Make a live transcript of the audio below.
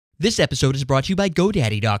This episode is brought to you by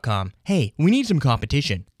GoDaddy.com. Hey, we need some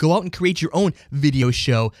competition. Go out and create your own video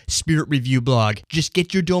show, spirit review blog. Just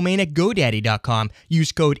get your domain at GoDaddy.com.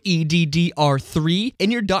 Use code EDDR3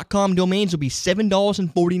 and your .com domains will be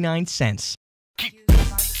 $7.49.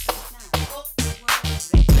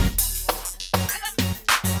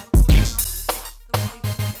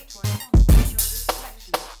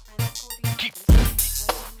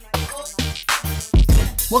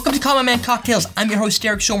 Welcome to Common Man Cocktails. I'm your host,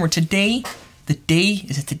 Derek Schulmer. Today,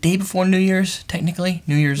 is it the day before New Year's, technically?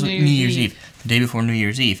 New Year's Eve. The day before New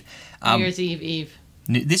Year's Eve. New Year's Eve.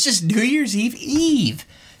 This is New Year's Eve.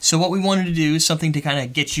 So what we wanted to do is something to kind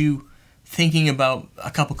of get you thinking about a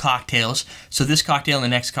couple cocktails. So this cocktail and the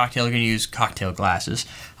next cocktail are going to use cocktail glasses.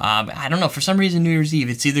 I don't know, for some reason New Year's Eve,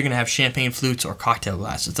 it's either going to have champagne flutes or cocktail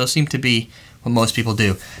glasses. Those seem to be what most people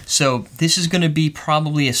do. So this is going to be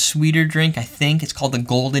probably a sweeter drink, I think. It's called the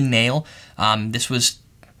Golden Nail. This was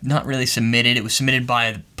not really submitted. It was submitted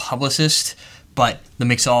by the publicist, but the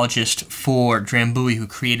mixologist for Drambuie who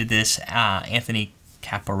created this, Anthony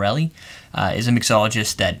Caparelli, is a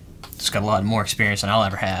mixologist that's got a lot more experience than I'll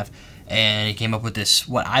ever have. And he came up with this,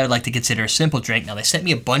 what I would like to consider a simple drink. Now, they sent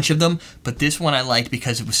me a bunch of them, but this one I liked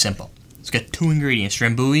because it was simple. It's got 2 ingredients,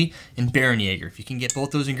 Drambuie and Barenjager. If you can get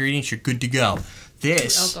both those ingredients, you're good to go.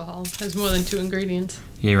 This alcohol has more than 2 ingredients.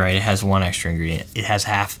 You're right. It has 1 extra ingredient. It has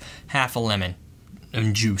half a lemon,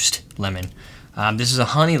 juiced lemon. This is a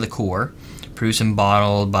honey liqueur, produced and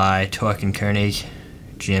bottled by Toek and Koenig,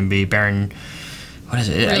 GmbH, Baron. What is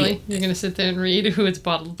it? Really? You're gonna sit there and read who it's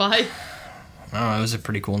bottled by? Oh, it was a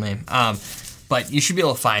pretty cool name. But you should be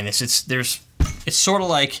able to find this. It's sort of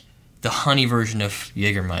like the honey version of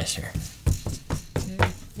Jägermeister.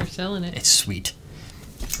 You're selling it. It's sweet.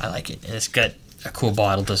 I like it. And it's got a cool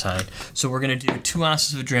bottle design. So we're going to do 2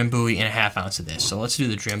 ounces of Drambuie and a ½ ounce of this. So let's do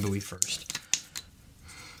the Drambuie first.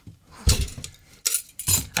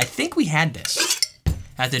 I think we had this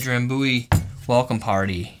at the Drambuie welcome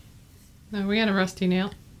party. No, we had a rusty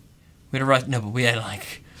nail. But we had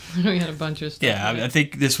like... We had a bunch of stuff. Yeah, I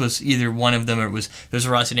think this was either one of them or there's a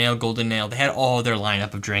rusty nail, golden nail. They had all their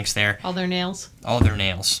lineup of drinks there. All their nails? All their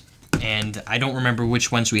nails. And I don't remember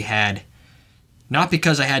which ones we had. Not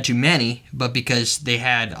because I had too many, but because they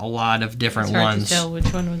had a lot of different ones. It's hard to tell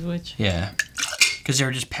which one was which. Yeah. Because they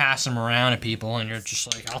were just passing them around to people, and you're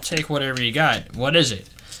just like, I'll take whatever you got. What is it?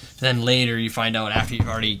 Then later you find out after you've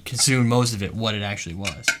already consumed most of it what it actually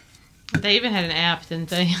was. They even had an app, didn't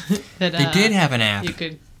they? They did have an app.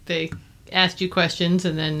 They asked you questions,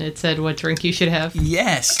 and then it said what drink you should have.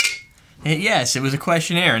 Yes. Yes, it was a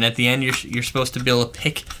questionnaire, and at the end you're supposed to be able to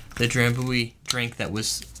pick the Drambuie drink that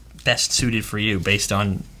was best suited for you based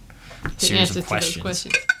on a series of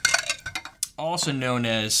questions. Also known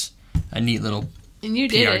as a neat little and you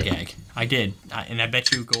PR did gag. I did, and I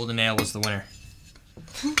bet you Golden Ale was the winner.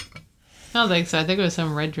 I don't think so. I think it was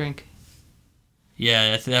some red drink.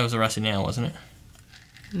 Yeah, that was a Rusty Nail, wasn't it?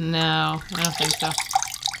 No, I don't think so.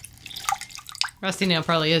 Rusty Nail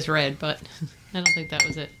probably is red, but I don't think that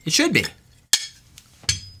was it. It should be.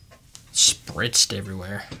 Spritzed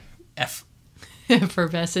everywhere.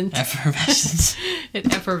 Effervescent. Effervescence. It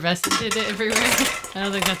effervescented everywhere. I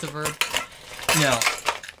don't think that's a verb. No.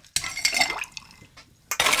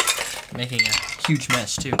 Making a huge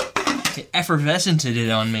mess, too. It effervescented it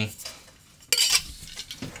on me.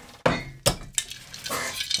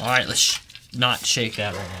 Alright, let's not shake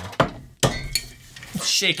that right now. Let's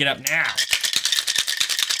shake it up now.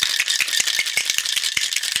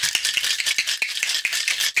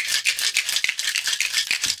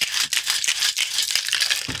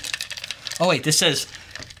 Oh wait, this says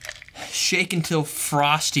shake until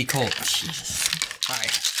frosty cold. Jesus. Alright.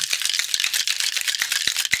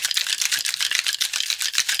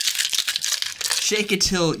 Shake it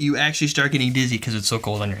till you actually start getting dizzy because it's so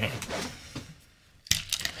cold on your hand.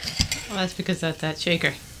 Well, that's because that's that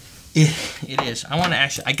shaker. It is.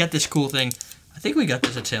 I got this cool thing. I think we got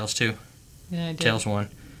this at Tales too. Yeah, I did. Tales 1.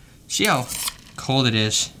 See how cold it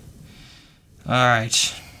is.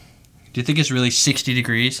 Alright. Do you think it's really 60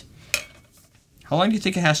 degrees? How long do you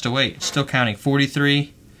think it has to wait? It's still counting.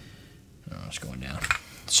 43. Oh, it's going down.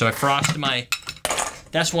 So I frosted my...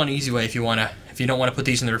 That's one easy way if you don't want to put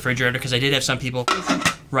these in the refrigerator, because I did have some people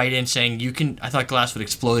write in saying I thought glass would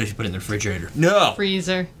explode if you put it in the refrigerator. No!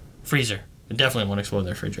 Freezer. It definitely won't explode in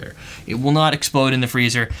the refrigerator. It will not explode in the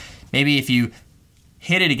freezer. Maybe if you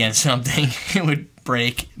hit it against something, it would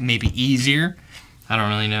break maybe easier. I don't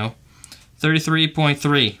really know.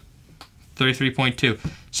 33.3. 33.2.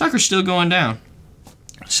 Sucker's still going down.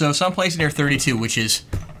 So someplace near 32, which is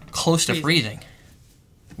close to freezing.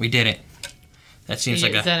 We did it. That seems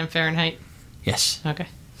like Is that in Fahrenheit? Yes. Okay.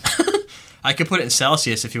 I could put it in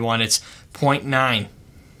Celsius if you want. It's 0.9.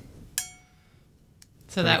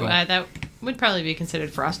 So that would probably be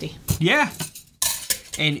considered frosty. Yeah.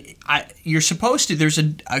 And you're supposed to, there's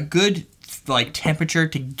a good like temperature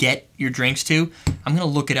to get your drinks to. I'm going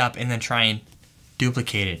to look it up and then try and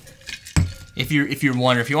duplicate it. If you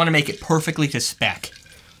want to make it perfectly to spec.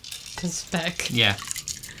 To spec. Yeah.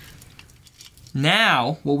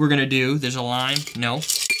 Now, what we're going to do, there's a lime. No.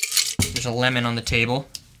 There's a lemon on the table.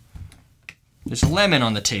 There's a lemon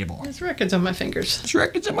on the table. There's records on my fingers. There's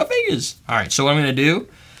records on my fingers. All right, so what I'm going to do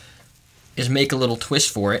is make a little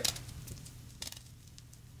twist for it.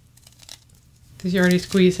 Did you already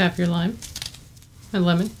squeeze half your lime? And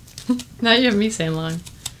lemon? Now you have me saying lime.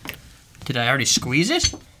 Did I already squeeze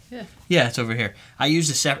it? Yeah. Yeah, it's over here. I used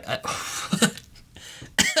a separate...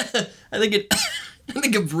 I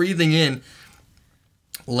think of breathing in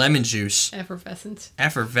lemon juice.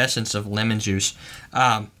 Effervescence of lemon juice.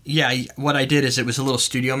 Yeah, what I did is it was a little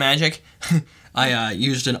studio magic. I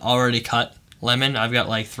used an already cut lemon. I've got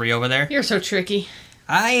like 3 over there. You're so tricky.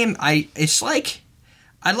 It's like,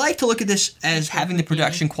 I like to look at this as having the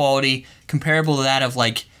production quality comparable to that of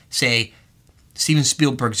like, say, Steven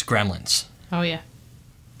Spielberg's Gremlins. Oh yeah,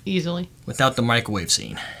 easily. Without the microwave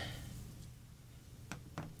scene.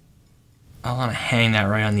 I want to hang that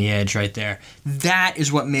right on the edge right there. That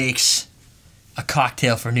is what makes a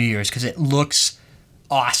cocktail for New Year's, because it looks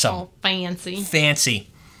awesome. Oh, fancy. Fancy.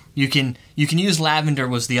 You can use lavender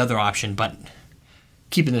was the other option, but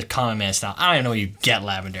keeping the common man style. I don't even know where you get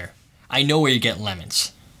lavender. I know where you get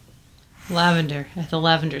lemons. Lavender at the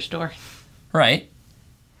lavender store. Right.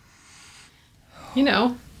 You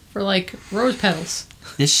know, for like rose petals.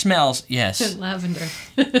 This smells, yes. Lavender.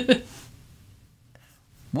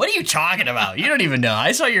 What are you talking about? You don't even know.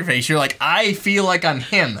 I saw your face. You're like, I feel like I'm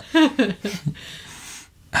him.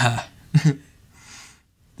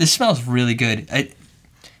 This smells really good.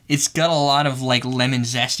 It's got a lot of like lemon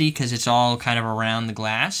zesty because it's all kind of around the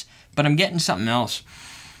glass. But I'm getting something else.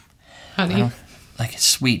 Honey. Like it's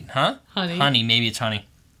sweet, huh? Honey. Honey, maybe it's honey.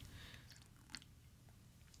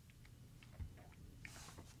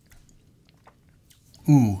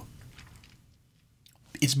 Ooh.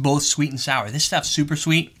 It's both sweet and sour. This stuff's super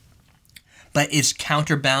sweet, but it's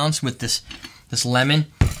counterbalanced with this lemon.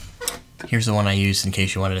 Here's the one I used in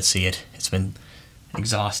case you wanted to see it. It's been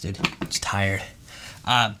exhausted. It's tired.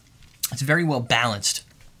 It's very well balanced,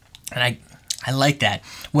 and I like that.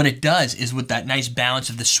 What it does is with that nice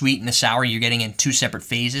balance of the sweet and the sour, you're getting in 2 separate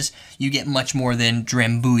phases. You get much more than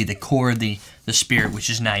Drambuie, the core of the spirit, which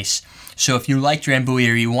is nice. So if you like Drambuie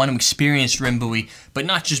or you want to experience Drambuie, but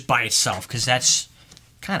not just by itself, because that's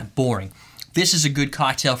kind of boring. This is a good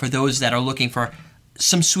cocktail for those that are looking for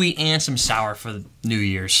some sweet and some sour for New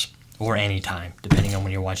Year's or any time, depending on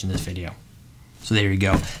when you're watching this video. So there you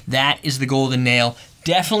go. That is the Golden Nail.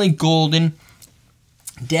 Definitely golden.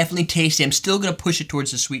 Definitely tasty. I'm still going to push it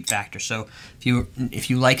towards the sweet factor. So if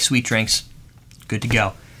you like sweet drinks, good to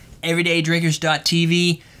go.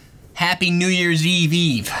 EverydayDrinkers.tv. Happy New Year's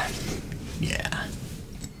Eve. Yeah.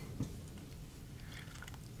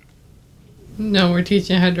 No, we're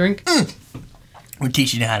teaching you how to drink. We're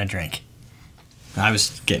teaching you how to drink. I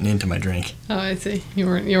was getting into my drink. Oh, I see. You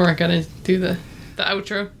weren't gonna do the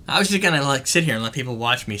outro. I was just gonna like sit here and let people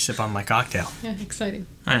watch me sip on my cocktail. Yeah, exciting.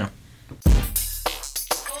 I know.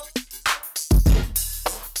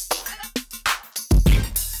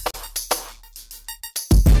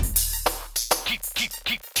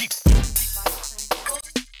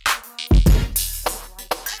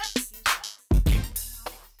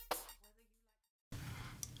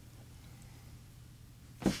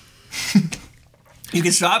 You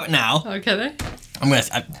can stop it now. Oh, can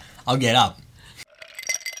I? I'll get up.